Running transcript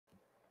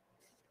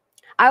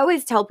I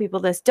always tell people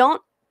this.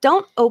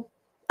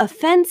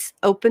 Offense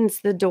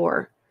opens the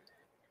door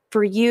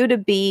for you to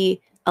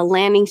be a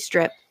landing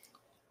strip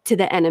to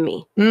the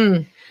enemy.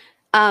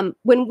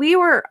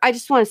 I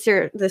just want to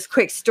share this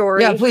quick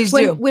story. Yeah, please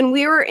do. When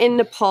we were in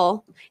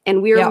Nepal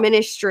and we were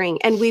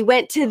ministering, and we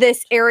went to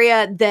this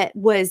area that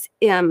was,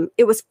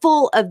 it was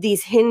full of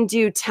these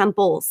Hindu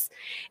temples,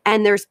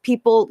 and there's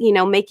people,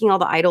 making all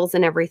the idols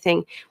and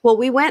everything. Well,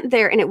 we went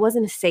there and it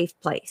wasn't a safe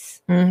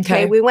place.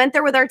 Okay. We went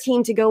there with our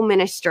team to go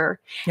minister,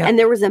 and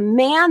there was a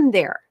man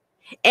there,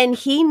 and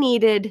he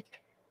needed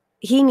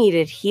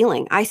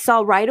healing. I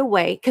saw right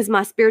away, because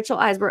my spiritual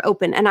eyes were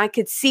open, and I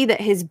could see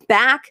that his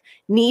back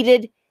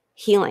needed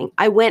healing.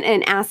 I went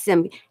and asked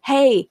him,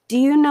 hey, do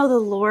you know the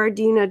Lord?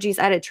 Do you know Jesus?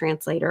 I had a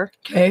translator.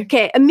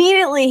 Okay.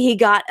 Immediately he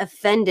got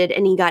offended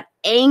and he got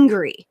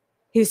angry.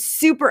 He was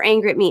super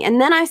angry at me. And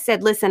then I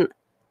said, listen,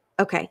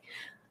 okay,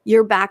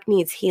 your back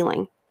needs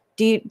healing.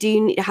 Do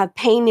you have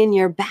pain in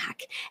your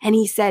back? And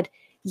he said,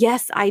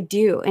 yes, I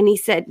do. And he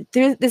said,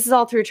 this is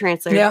all through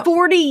translator. Yeah.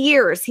 40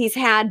 years he's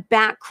had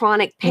back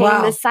chronic pain,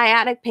 the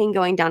sciatic pain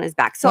going down his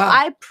back. So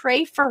I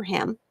pray for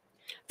him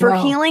for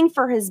healing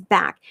for his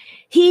back.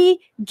 He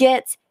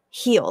gets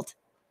healed,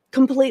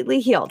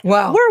 completely healed.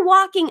 Wow. We're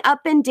walking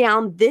up and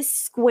down this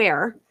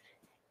square.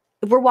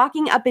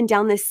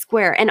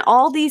 And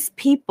all these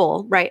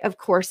people, right, of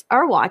course,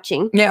 are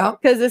watching. Yeah.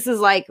 Because this is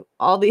like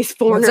all these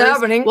foreigners. What's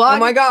happening? Oh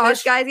my gosh.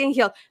 This guy's getting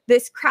healed.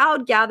 This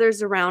crowd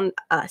gathers around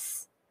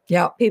us.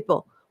 Yeah,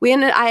 people.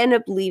 I ended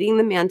up leading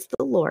the man to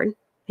the Lord.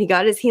 He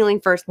got his healing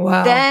first,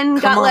 then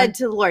got led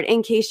to the Lord,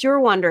 in case you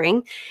were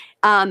wondering.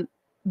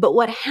 But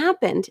what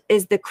happened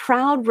is the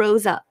crowd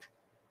rose up,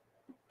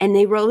 and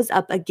they rose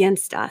up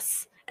against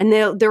us, and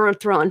they were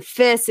throwing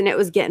fists, and it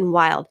was getting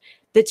wild.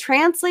 The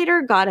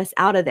translator got us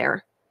out of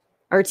there,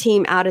 our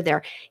team out of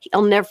there.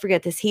 I'll never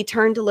forget this. He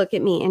turned to look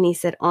at me, and he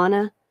said,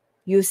 Ana,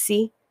 you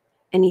see?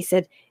 And he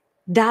said,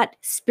 that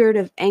spirit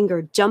of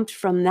anger jumped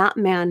from that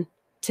man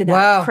to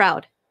that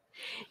crowd.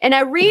 And I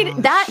read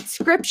that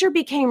scripture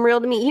became real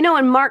to me.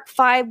 In Mark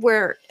 5,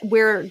 where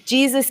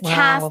Jesus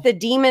cast the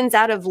demons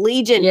out of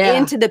Legion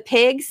into the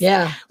pigs.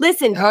 Yeah.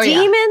 Listen,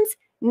 demons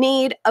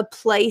need a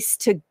place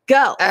to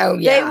go. Oh,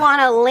 yeah. They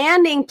want a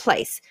landing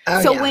place.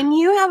 Oh, so when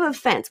you have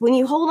offense, when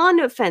you hold on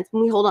to offense,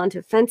 when we hold on to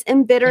offense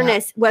and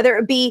bitterness, whether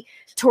it be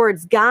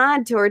towards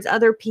God, towards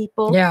other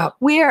people,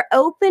 we are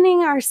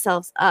opening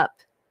ourselves up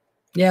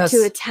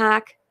to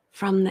attack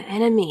from the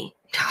enemy.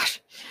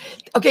 Gosh.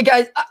 Okay,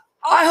 guys.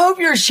 I hope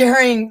you're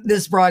sharing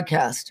this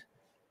broadcast,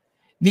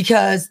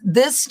 because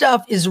this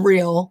stuff is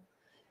real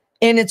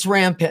and it's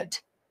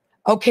rampant.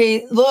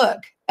 Okay, look,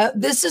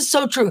 this is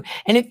so true.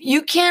 And if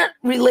you can't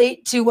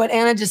relate to what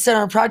Ana just said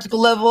on a practical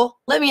level,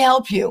 let me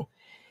help you.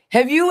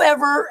 Have you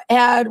ever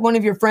had one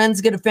of your friends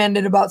get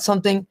offended about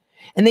something,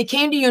 and they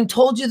came to you and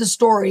told you the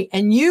story,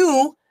 and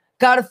you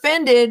got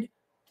offended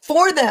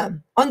for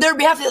them on their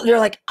behalf? They're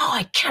like, oh,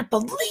 I can't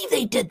believe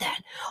they did that.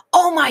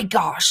 Oh my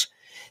gosh,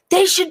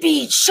 they should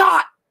be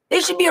shot. They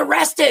should be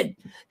arrested.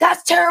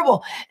 That's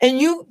terrible. And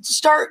you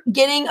start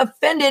getting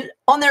offended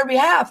on their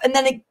behalf, and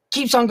then it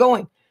keeps on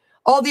going.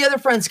 All the other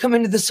friends come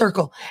into the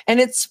circle,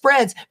 and it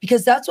spreads,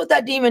 because that's what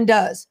that demon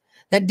does.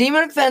 That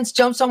demon offense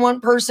jumps on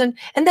one person,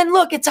 and then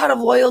look, it's out of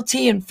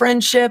loyalty and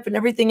friendship and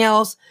everything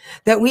else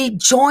that we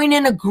join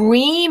in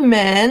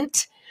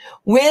agreement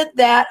with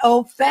that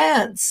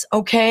offense,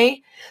 okay?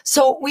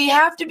 So we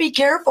have to be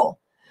careful.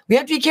 We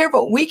have to be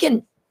careful. We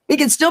can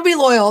still be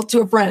loyal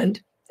to a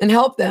friend and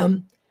help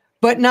them,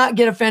 but not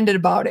get offended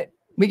about it.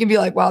 We can be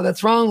like, wow,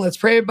 that's wrong. Let's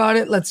pray about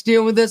it. Let's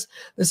deal with this.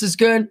 This is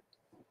good.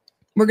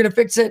 We're going to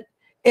fix it.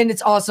 And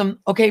it's awesome.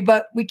 Okay.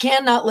 But we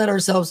cannot let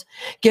ourselves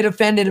get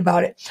offended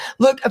about it.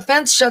 Look,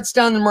 offense shuts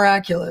down the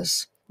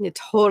miraculous. It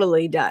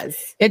totally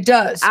does. It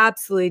does.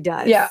 Absolutely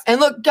does. Yeah. And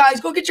look, guys,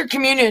 go get your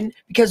communion,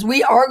 because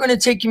we are going to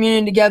take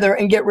communion together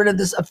and get rid of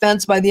this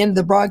offense by the end of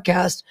the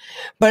broadcast.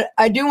 But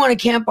I do want to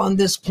camp on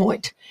this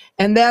point.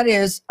 And that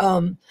is,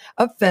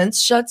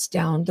 offense shuts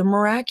down the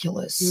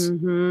miraculous.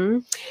 Mm-hmm.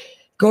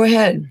 Go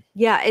ahead.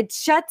 Yeah, it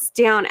shuts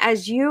down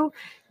as you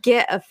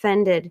get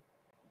offended.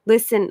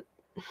 Listen,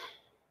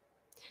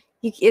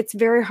 it's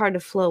very hard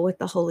to flow with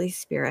the Holy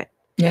Spirit.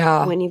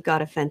 Yeah. When you've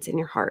got offense in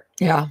your heart.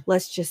 Yeah.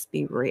 Let's just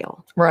be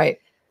real. Right.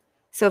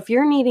 So if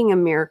you're needing a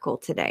miracle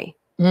today,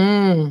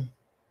 right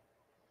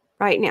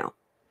now,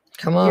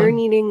 come on, you're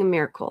needing a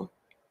miracle.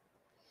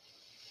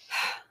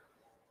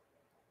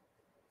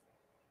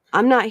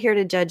 I'm not here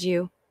to judge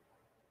you.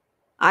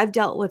 I've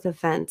dealt with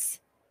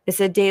offense. It's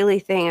a daily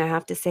thing. I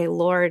have to say,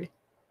 Lord,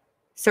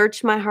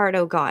 search my heart,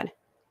 oh God.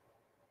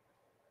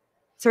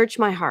 Search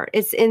my heart.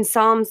 It's in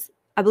Psalms,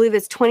 I believe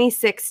it's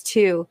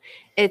 26:2.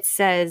 It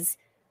says,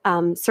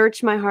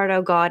 search my heart,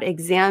 oh God,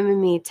 examine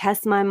me,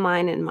 test my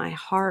mind and my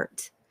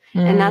heart.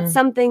 And that's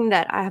something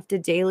that I have to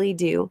daily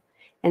do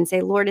and say,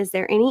 Lord, is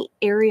there any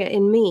area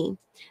in me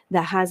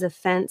that has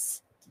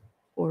offense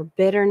or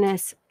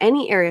bitterness,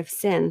 any area of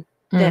sin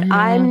that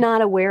I'm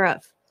not aware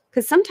of?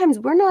 Because sometimes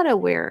we're not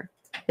aware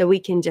that we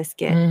can just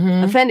get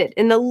offended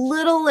in the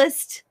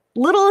littlest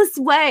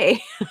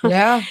way.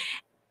 Yeah.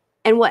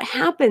 And what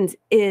happens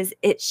is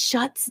it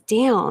shuts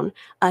down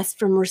us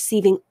from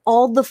receiving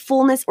all the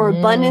fullness or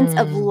abundance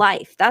of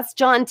life. That's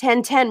John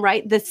 10:10,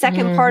 right? The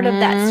second part of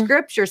that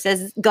scripture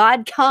says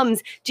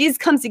Jesus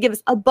comes to give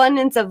us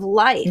abundance of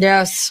life.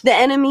 Yes. The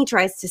enemy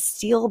tries to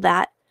steal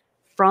that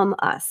from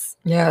us.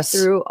 Yes.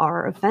 Through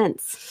our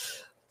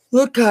offense.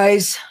 Look,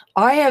 guys,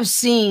 I have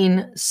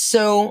seen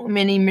so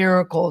many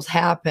miracles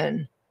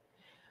happen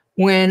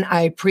when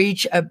I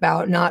preach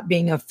about not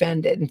being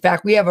offended. In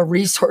fact, we have a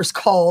resource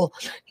called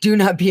Do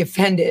Not Be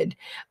Offended.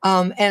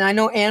 And I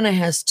know Anna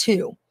has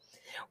too.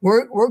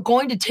 We're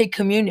going to take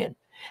communion.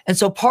 And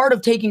so part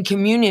of taking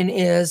communion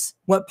is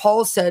what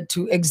Paul said,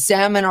 to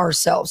examine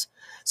ourselves.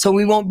 So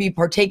we won't be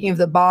partaking of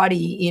the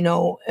body,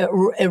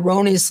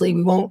 erroneously.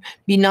 We won't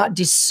be not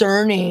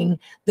discerning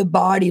the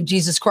body of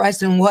Jesus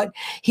Christ and what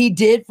he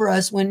did for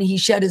us when he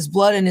shed his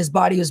blood and his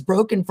body was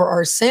broken for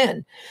our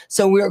sin.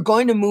 So we are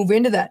going to move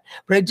into that.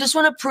 But I just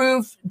want to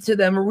prove to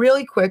them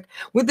really quick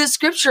with this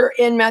scripture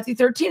in Matthew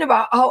 13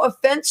 about how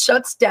offense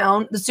shuts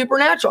down the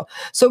supernatural.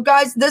 So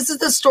guys, this is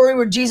the story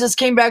where Jesus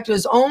came back to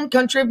his own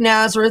country of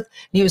Nazareth.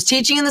 And he was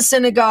teaching in the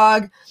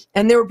synagogue.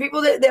 And there were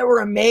people that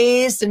were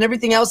amazed and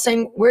everything else,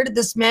 saying, where did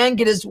this man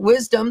get his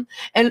wisdom?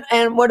 And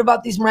what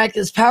about these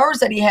miraculous powers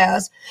that he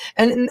has?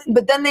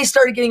 But then they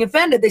started getting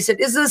offended. They said,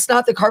 is this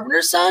not the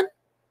carpenter's son?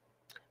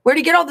 Where did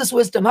he get all this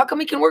wisdom? How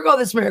come he can work all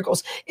these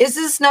miracles? Is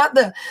this not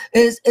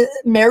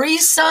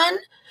Mary's son?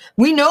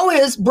 We know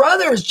his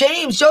brothers,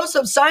 James,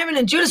 Joseph, Simon,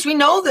 and Judas. We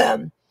know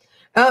them.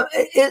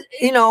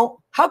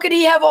 How could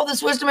he have all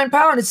this wisdom and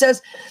power? And it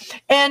says,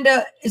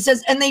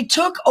 and they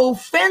took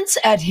offense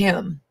at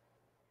him.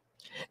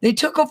 They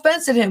took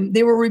offense at him.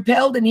 They were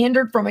repelled and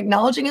hindered from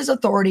acknowledging his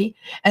authority,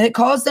 and it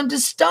caused them to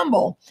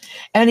stumble.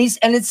 And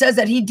it says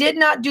that he did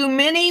not do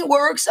many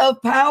works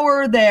of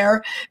power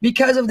there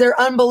because of their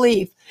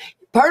unbelief.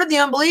 Part of the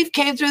unbelief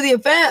came through the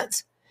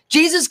offense.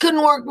 Jesus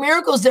couldn't work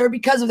miracles there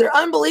because of their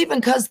unbelief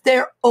and because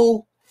their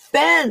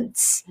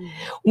offense.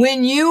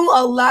 When you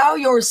allow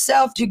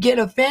yourself to get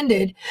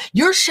offended,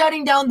 you're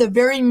shutting down the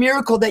very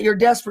miracle that you're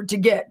desperate to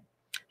get.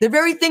 The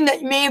very thing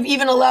that may have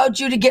even allowed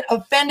you to get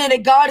offended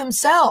at God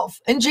himself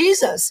and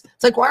Jesus.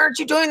 It's like, why aren't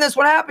you doing this?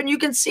 What happened? You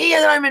can see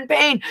that I'm in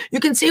pain. You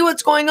can see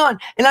what's going on.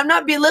 And I'm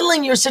not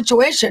belittling your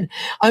situation.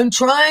 I'm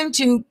trying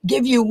to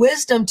give you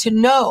wisdom to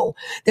know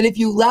that if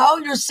you allow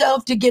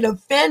yourself to get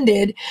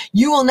offended,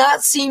 you will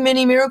not see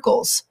many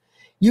miracles.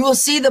 You will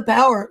see the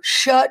power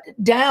shut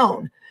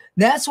down.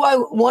 That's why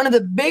one of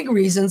the big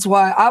reasons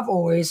why I've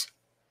always,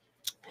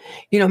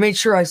 made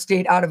sure I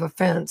stayed out of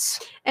offense.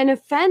 And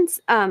offense,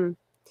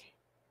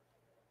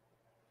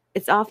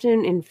 it's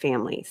often in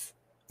families.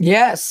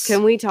 Yes.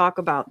 Can we talk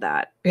about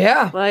that?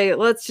 Yeah. Like,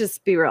 let's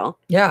just be real.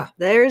 Yeah.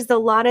 There's a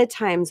lot of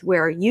times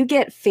where you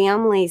get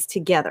families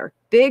together,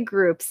 big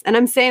groups, and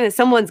I'm saying that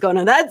someone's going,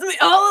 oh, that's me.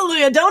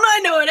 Hallelujah. Don't I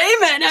know it?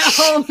 Amen. At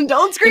home.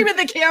 Don't scream at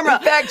the camera.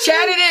 In fact,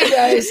 chat it in,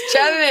 guys.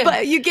 Chat it in.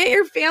 But you get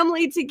your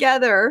family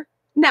together.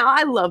 Now,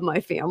 I love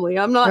my family.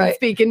 I'm not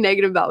speaking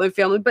negative about my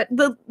family, but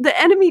the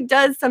enemy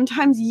does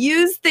sometimes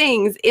use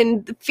things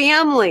in the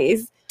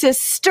families to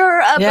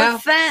stir up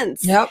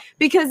offense,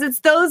 because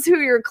it's those who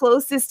you're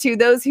closest to,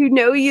 those who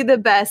know you the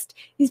best.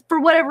 For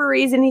whatever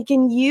reason, he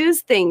can use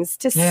things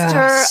to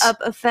stir up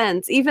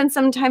offense. Even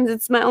sometimes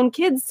it's my own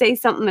kids say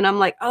something and I'm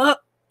like, oh,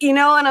 and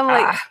I'm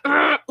like,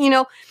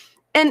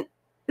 and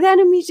the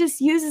enemy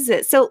just uses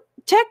it. So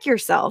check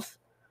yourself.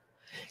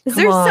 Is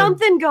there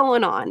something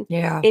going on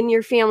in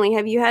your family?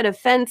 Have you had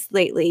offense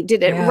lately?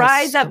 Did it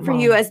rise up for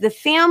you as the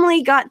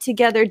family got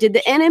together? Did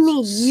the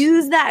enemy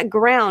use that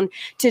ground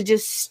to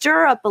just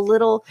stir up a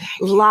little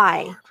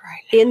lie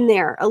in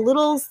there, a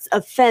little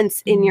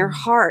offense in your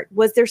heart?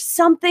 Was there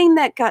something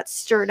that got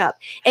stirred up?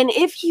 And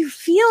if you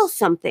feel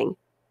something,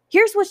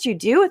 here's what you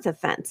do with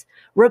offense.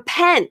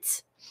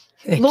 Repent.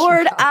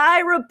 Lord,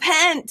 I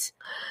repent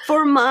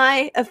for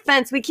my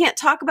offense. We can't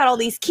talk about all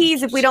these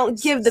keys if we don't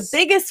give the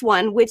biggest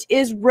one, which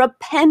is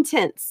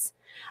repentance.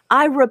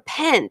 I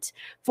repent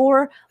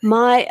for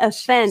my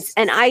offense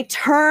and I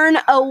turn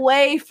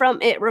away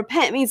from it.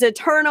 Repent means to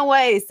turn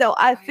away. So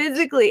I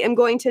physically am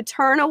going to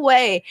turn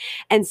away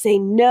and say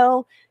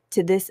no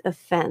to this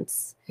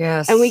offense.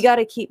 Yes. And we got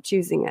to keep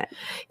choosing it.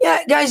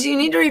 Yeah, guys, you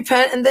need to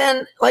repent. And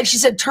then, like she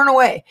said, turn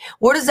away.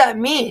 What does that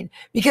mean?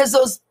 Because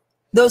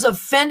those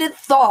offended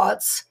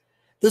thoughts,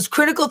 those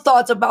critical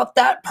thoughts about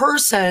that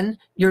person,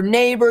 your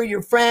neighbor,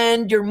 your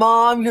friend, your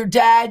mom, your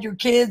dad, your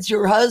kids,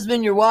 your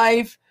husband, your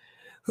wife,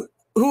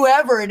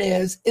 whoever it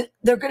is,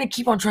 they're going to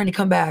keep on trying to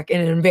come back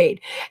and invade.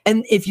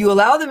 And if you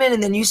allow them in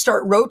and then you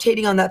start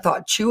rotating on that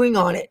thought, chewing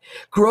on it,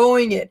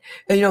 growing it,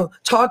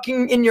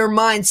 talking in your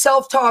mind,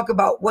 self-talk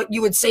about what you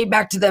would say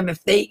back to them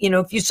if they,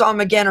 if you saw them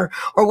again, or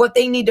what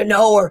they need to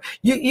know, or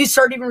you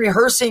start even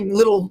rehearsing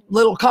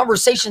little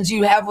conversations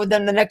you have with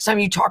them the next time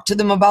you talk to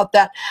them about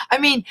that. I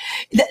mean,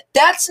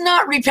 that's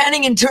not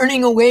repenting and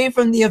turning away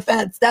from the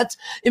offense. That's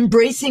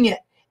embracing it.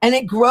 And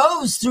it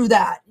grows through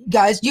that,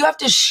 guys. You have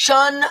to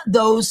shun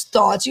those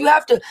thoughts. You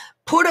have to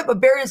put up a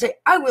barrier and say,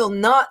 I will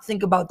not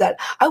think about that.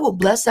 I will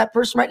bless that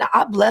person right now.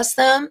 I bless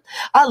them.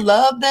 I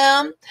love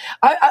them.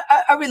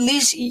 I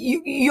release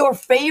your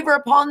favor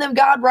upon them,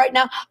 God, right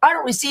now. I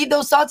don't receive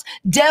those thoughts.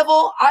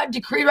 Devil, I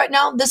decree right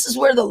now, this is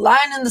where the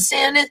line in the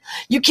sand is.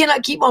 You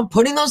cannot keep on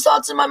putting those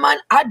thoughts in my mind.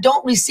 I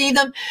don't receive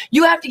them.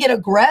 You have to get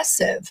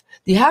aggressive.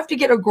 You have to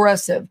get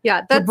aggressive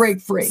to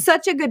break free.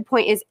 Such a good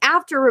point is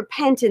after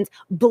repentance,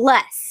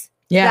 bless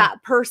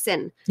that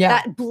person.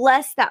 That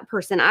bless that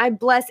person. I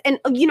bless. And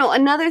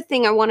another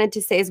thing I wanted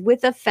to say is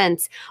with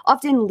offense,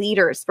 often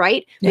leaders,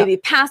 right? Maybe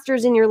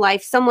pastors in your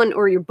life, someone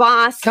or your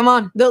boss. Come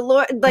on. The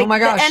Lord, like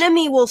the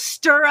enemy will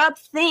stir up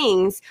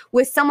things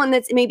with someone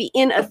that's maybe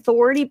in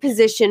authority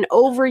position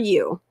over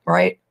you.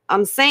 Right.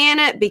 I'm saying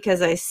it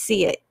because I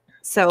see it.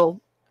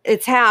 So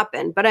it's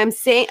happened, but I'm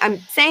saying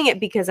it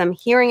because I'm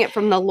hearing it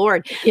from the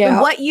Lord. And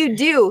what you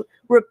do,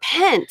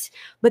 repent,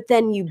 but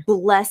then you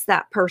bless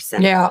that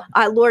person.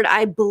 Lord,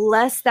 I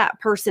bless that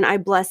person. I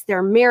bless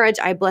their marriage.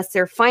 I bless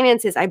their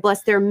finances. I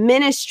bless their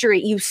ministry.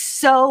 You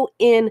sow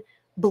in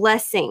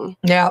blessing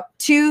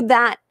to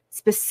that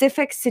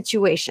specific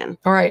situation.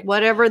 All right.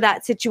 Whatever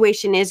that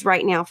situation is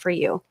right now for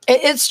you.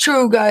 It's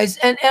true, guys.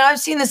 And I've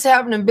seen this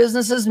happen in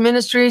businesses,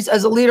 ministries.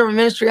 As a leader of a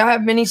ministry, I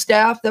have many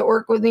staff that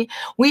work with me.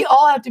 We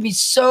all have to be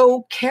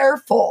so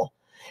careful.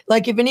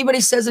 Like if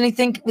anybody says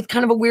anything with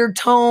kind of a weird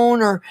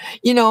tone or,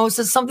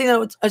 says something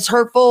that is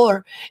hurtful,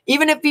 or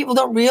even if people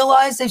don't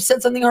realize they've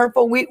said something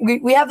hurtful,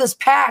 we have this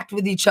pact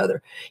with each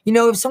other.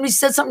 If somebody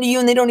said something to you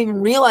and they don't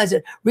even realize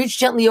it, reach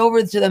gently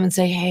over to them and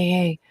say,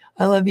 hey,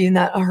 I love you. And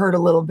that hurt a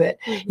little bit.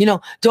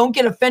 Don't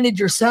get offended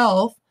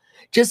yourself.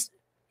 Just,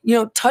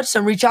 touch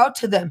them, reach out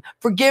to them,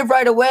 forgive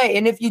right away.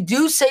 And if you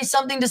do say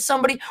something to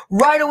somebody,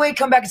 right away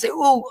come back and say,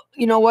 oh,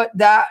 you know what,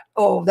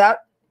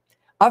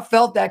 I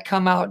felt that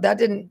come out. That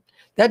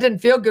didn't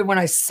feel good when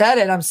I said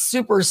it. I'm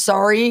super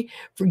sorry.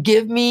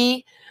 Forgive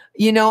me.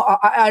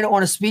 I don't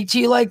want to speak to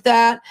you like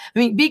that. I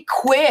mean, be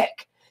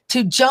quick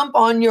to jump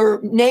on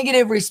your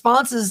negative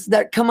responses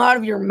that come out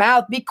of your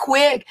mouth. Be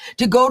quick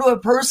to go to a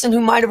person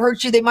who might have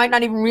hurt you. They might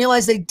not even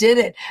realize they did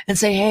it and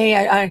say, hey,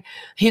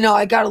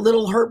 I got a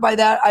little hurt by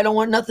that. I don't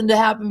want nothing to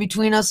happen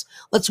between us.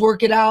 Let's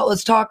work it out.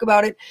 Let's talk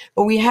about it.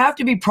 But we have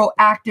to be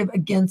proactive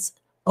against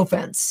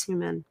offense.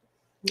 Amen.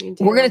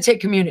 We're going to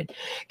take communion.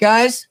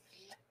 Guys,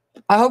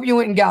 I hope you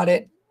went and got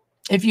it.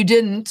 If you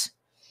didn't,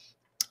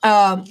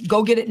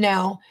 go get it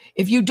now.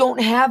 If you don't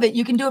have it,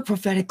 you can do it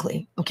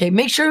prophetically. Okay.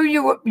 Make sure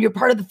you're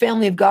part of the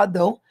family of God,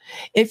 though.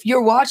 If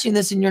you're watching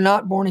this and you're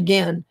not born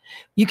again,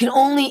 you can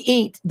only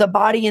eat the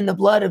body and the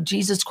blood of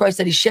Jesus Christ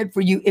that he shed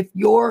for you if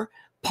you're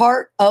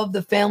part of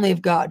the family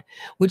of God,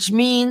 which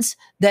means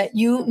that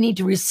you need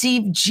to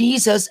receive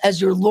Jesus as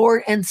your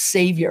Lord and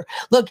Savior.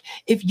 Look,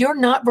 if you're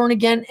not born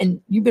again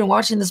and you've been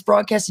watching this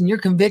broadcast and you're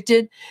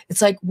convicted,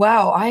 it's like,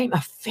 wow, I'm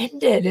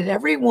offended at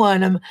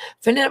everyone. I'm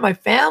offended at my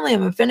family.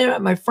 I'm offended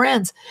at my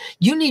friends.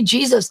 You need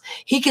Jesus.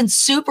 He can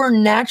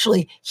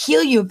supernaturally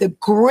heal you of the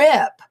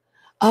grip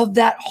of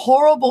that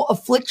horrible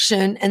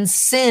affliction and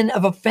sin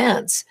of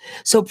offense.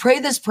 So pray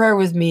this prayer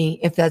with me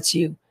if that's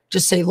you.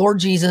 Just say, Lord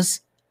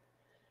Jesus,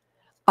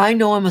 I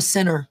know I'm a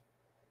sinner.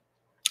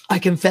 I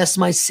confess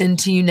my sin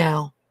to you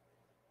now.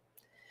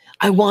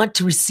 I want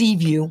to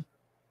receive you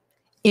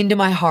into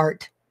my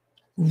heart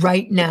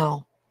right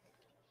now.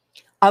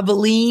 I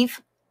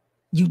believe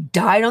you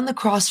died on the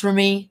cross for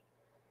me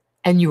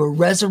and you were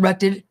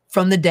resurrected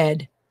from the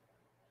dead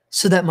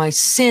so that my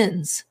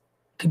sins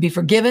could be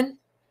forgiven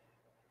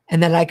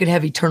and that I could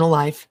have eternal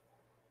life.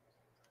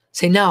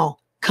 Say, now,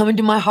 come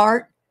into my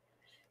heart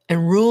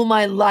and rule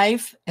my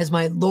life as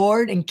my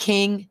Lord and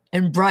King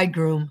and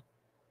bridegroom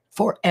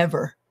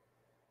forever.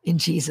 In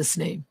Jesus'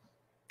 name.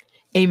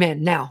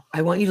 Amen. Now,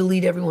 I want you to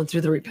lead everyone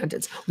through the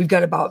repentance. We've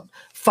got about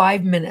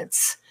 5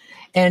 minutes.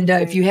 And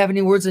if you have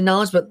any words of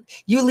knowledge, but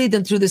you lead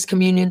them through this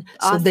communion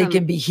so they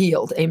can be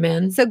healed.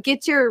 Amen. So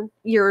get your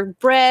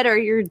bread or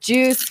your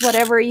juice,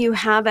 whatever you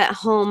have at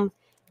home.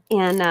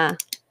 And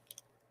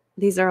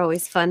these are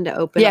always fun to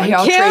open on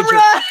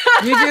camera.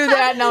 You do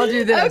that and I'll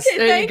do this.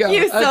 Okay, thank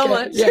you so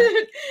much. Yeah.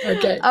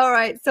 Okay. All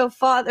right. So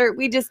Father,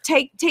 we just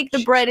take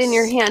the bread in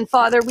your hand.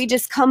 Father, we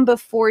just come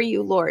before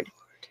you, Lord.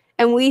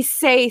 And we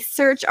say,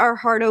 search our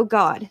heart, oh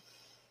God.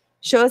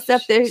 Show us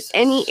if there's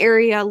any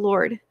area,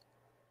 Lord,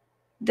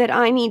 that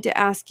I need to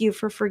ask you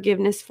for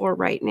forgiveness for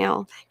right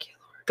now. Thank you,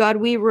 Lord. God,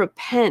 we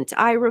repent.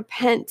 I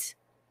repent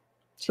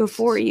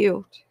before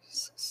you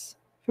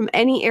from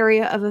any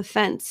area of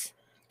offense.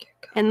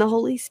 And the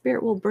Holy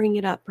Spirit will bring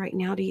it up right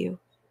now to you.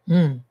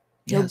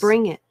 He'll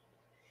bring it.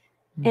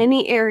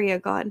 Any area,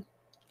 God,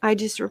 I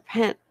just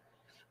repent.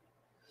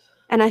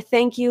 And I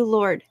thank you,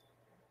 Lord,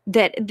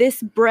 that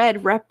this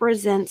bread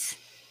represents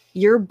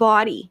your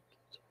body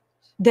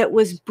that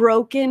was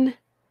broken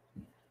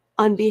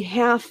on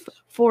behalf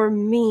for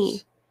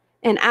me.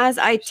 And as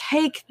I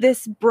take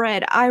this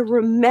bread, I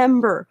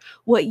remember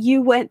what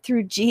you went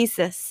through,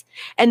 Jesus,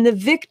 and the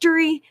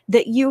victory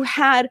that you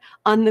had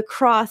on the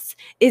cross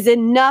is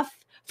enough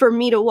for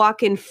me to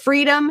walk in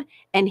freedom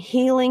and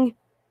healing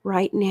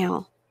right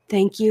now.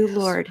 Thank you,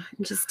 Lord.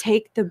 And just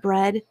take the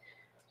bread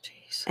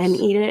and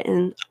eat it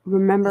and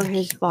remember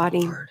his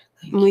body.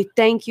 And we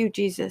thank you,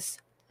 Jesus.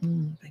 Thank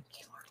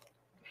you, Lord.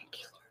 Thank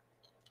you, Lord.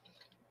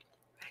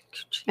 Thank you,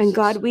 Jesus. And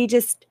God,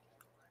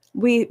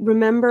 we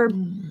remember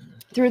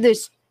through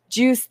this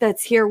juice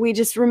that's here, we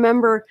just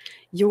remember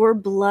your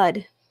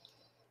blood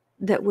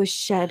that was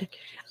shed.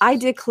 I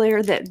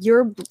declare that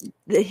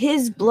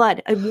his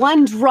blood,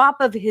 one drop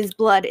of his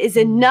blood is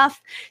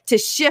enough to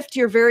shift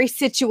your very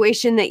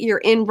situation that you're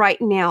in right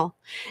now.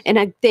 And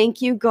I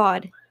thank you,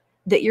 God,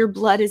 that your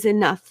blood is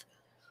enough.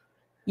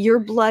 Your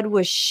blood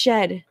was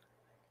shed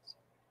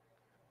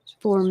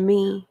for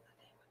me,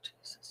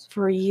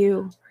 for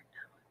you,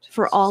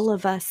 for all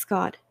of us,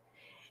 God.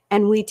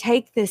 And we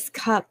take this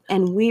cup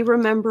and we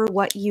remember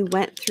what you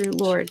went through,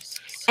 Lord.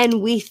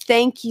 And we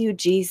thank you,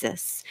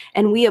 Jesus.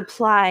 And we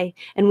apply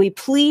and we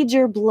plead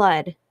your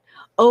blood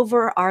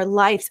over our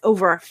lives,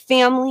 over our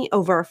family,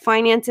 over our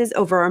finances,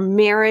 over our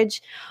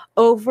marriage,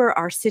 over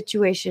our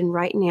situation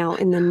right now.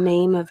 In the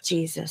name of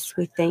Jesus,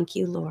 we thank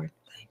you, Lord.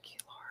 Thank you,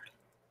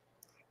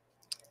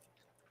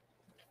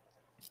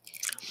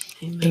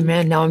 Lord.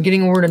 Amen. Now I'm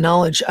getting a word of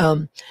knowledge.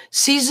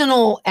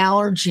 Seasonal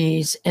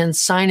allergies and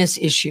sinus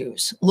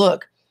issues.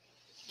 Look,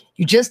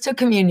 you just took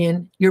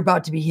communion. You're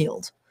about to be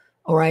healed.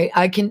 All right.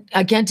 I can't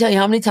tell you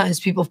how many times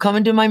people have come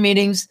into my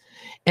meetings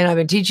and I've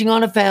been teaching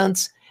on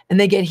offense and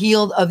they get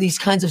healed of these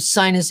kinds of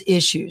sinus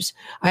issues.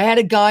 I had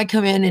a guy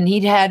come in and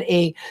he'd had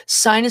a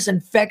sinus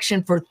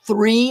infection for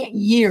 3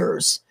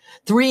 years.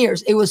 3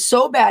 years. It was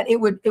so bad.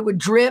 It would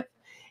drip,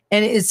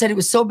 and it said it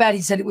was so bad.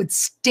 He said it would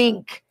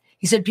stink.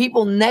 He said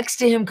people next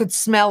to him could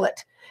smell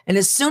it. And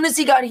as soon as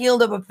he got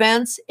healed of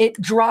offense,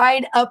 it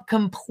dried up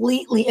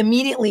completely,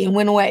 immediately, and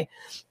went away.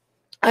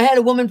 I had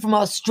a woman from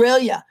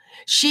Australia.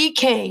 She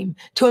came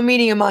to a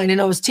meeting of mine and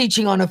I was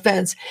teaching on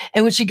offense.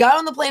 And when she got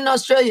on the plane in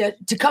Australia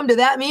to come to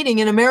that meeting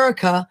in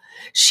America,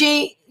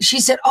 she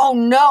said, oh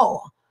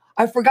no,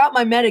 I forgot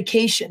my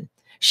medication.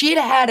 She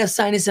had had a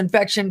sinus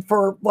infection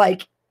for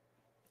like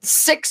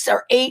 6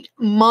 or 8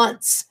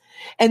 months.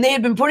 And they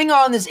had been putting her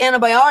on this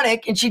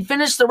antibiotic and she'd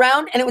finish the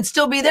round and it would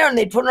still be there. And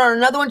they'd put her on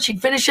another one. She'd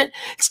finish it,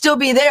 still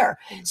be there.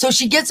 So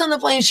she gets on the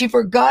plane. She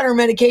forgot her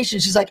medication.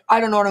 She's like,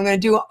 I don't know what I'm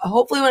going to do.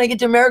 Hopefully when I get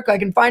to America, I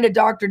can find a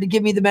doctor to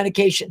give me the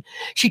medication.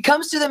 She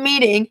comes to the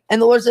meeting and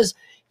the Lord says,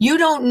 you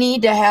don't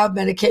need to have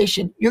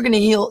medication. You're going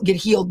to get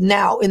healed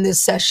now in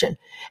this session.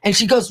 And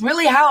she goes,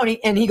 really, how?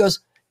 And he goes,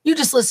 you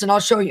just listen, I'll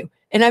show you.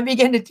 And I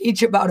began to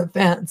teach about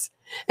offense.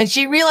 And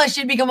she realized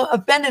she'd become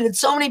offended at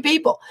so many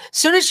people. As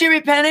soon as she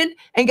repented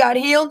and got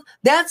healed,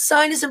 that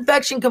sinus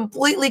infection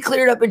completely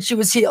cleared up and she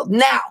was healed.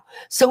 Now,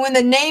 so in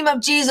the name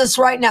of Jesus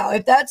right now,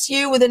 if that's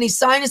you with any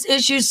sinus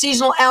issues,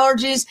 seasonal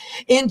allergies,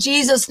 in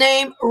Jesus'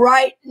 name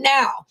right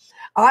now,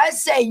 I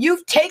say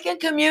you've taken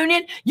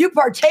communion, you've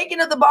partaken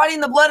of the body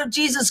and the blood of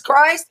Jesus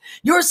Christ.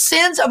 Your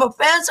sins of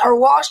offense are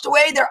washed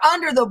away. They're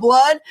under the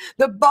blood.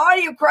 The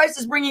body of Christ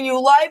is bringing you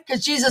life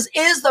because Jesus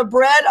is the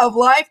bread of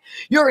life.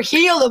 You're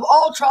healed of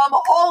all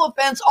trauma, all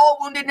offense, all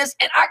woundedness.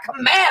 And I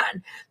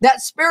command that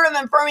spirit of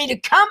infirmity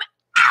to come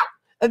out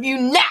of you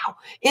now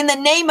in the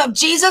name of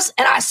Jesus.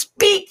 And I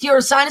speak to your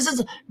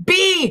sinuses,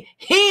 be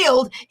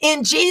healed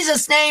in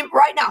Jesus' name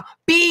right now.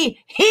 Be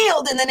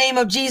healed in the name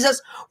of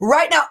Jesus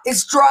right now.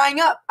 It's drying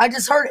up. I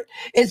just heard it.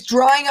 It's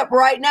drying up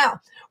right now.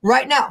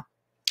 Right now.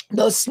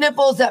 Those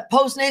sniffles, that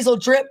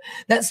postnasal drip,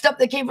 that stuff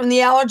that came from the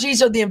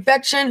allergies or the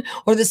infection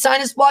or the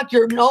sinus block,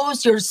 your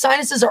nose, your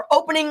sinuses are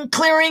opening,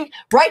 clearing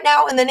right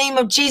now in the name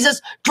of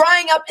Jesus,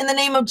 drying up in the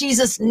name of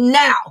Jesus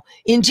now,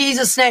 in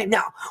Jesus' name.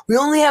 Now, we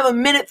only have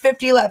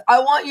 1:50 left. I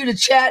want you to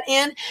chat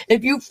in.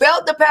 If you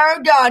felt the power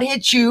of God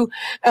hit you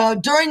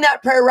during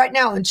that prayer right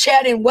now, and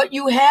chat in what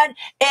you had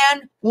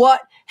and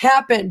what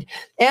happened.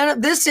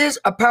 And this is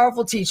a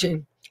powerful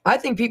teaching. I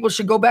think people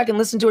should go back and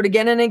listen to it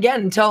again and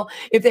again until,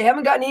 if they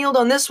haven't gotten healed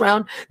on this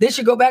round, they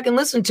should go back and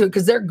listen to it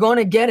because they're going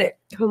to get it.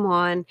 Come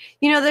on.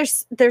 You know,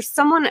 there's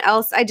someone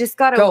else. I just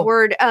got a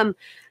word.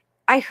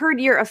 I heard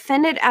you're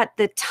offended at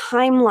the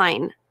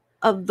timeline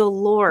of the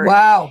Lord.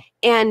 Wow.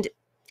 And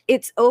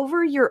it's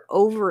over your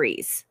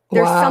ovaries.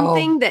 There's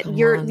something that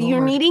you're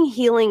needing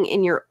healing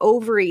in your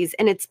ovaries,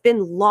 and it's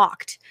been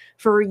locked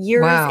for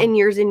years and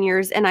years and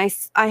years. And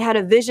I had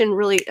a vision,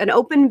 really an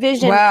open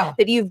vision,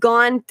 that you've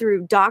gone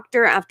through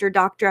doctor after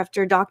doctor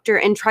after doctor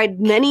and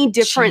tried many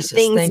different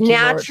things,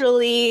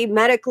 naturally,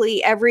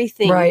 medically,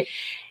 everything. Right.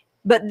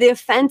 But the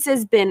offense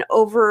has been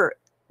over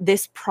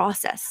this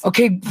process.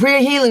 Okay, prayer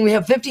healing. We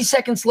have 50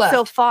 seconds left.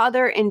 So,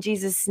 Father, in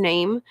Jesus'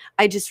 name,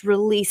 I just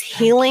release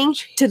healing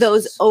to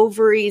those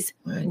ovaries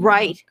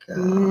right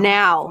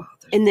now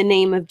in the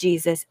name of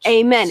Jesus.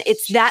 Amen.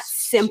 It's that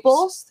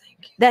simple.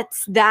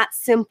 That's that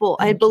simple.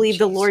 I believe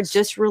the Lord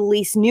just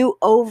released new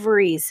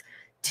ovaries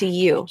to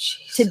you.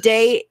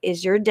 Today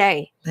is your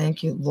day.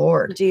 Thank you,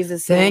 Lord.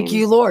 Jesus' Thank name.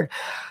 you, Lord.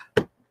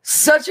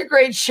 Such a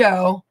great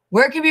show.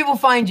 Where can people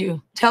find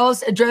you? Tell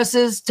us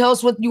addresses. Tell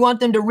us what you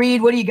want them to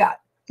read. What do you got?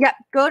 Yep.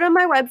 Go to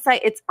my website.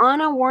 It's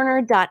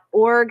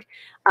anawerner.org.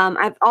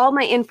 I have all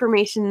my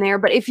information there.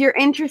 But if you're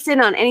interested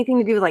on anything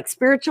to do with like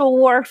spiritual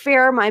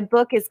warfare, my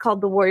book is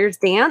called The Warrior's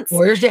Dance.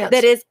 Warrior's Dance.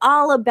 That is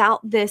all about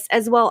this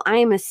as well. I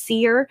am a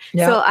seer.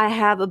 Yep. So I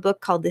have a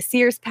book called The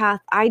Seer's Path.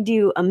 I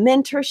do a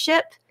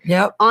mentorship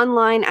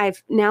online.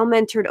 I've now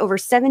mentored over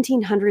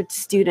 1,700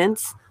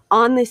 students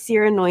on the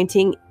seer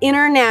anointing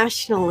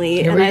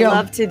internationally. And I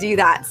love to do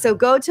that. So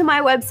go to my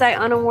website,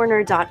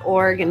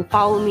 anawerner.org, and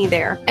follow me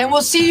there. And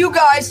we'll see you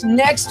guys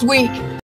next week.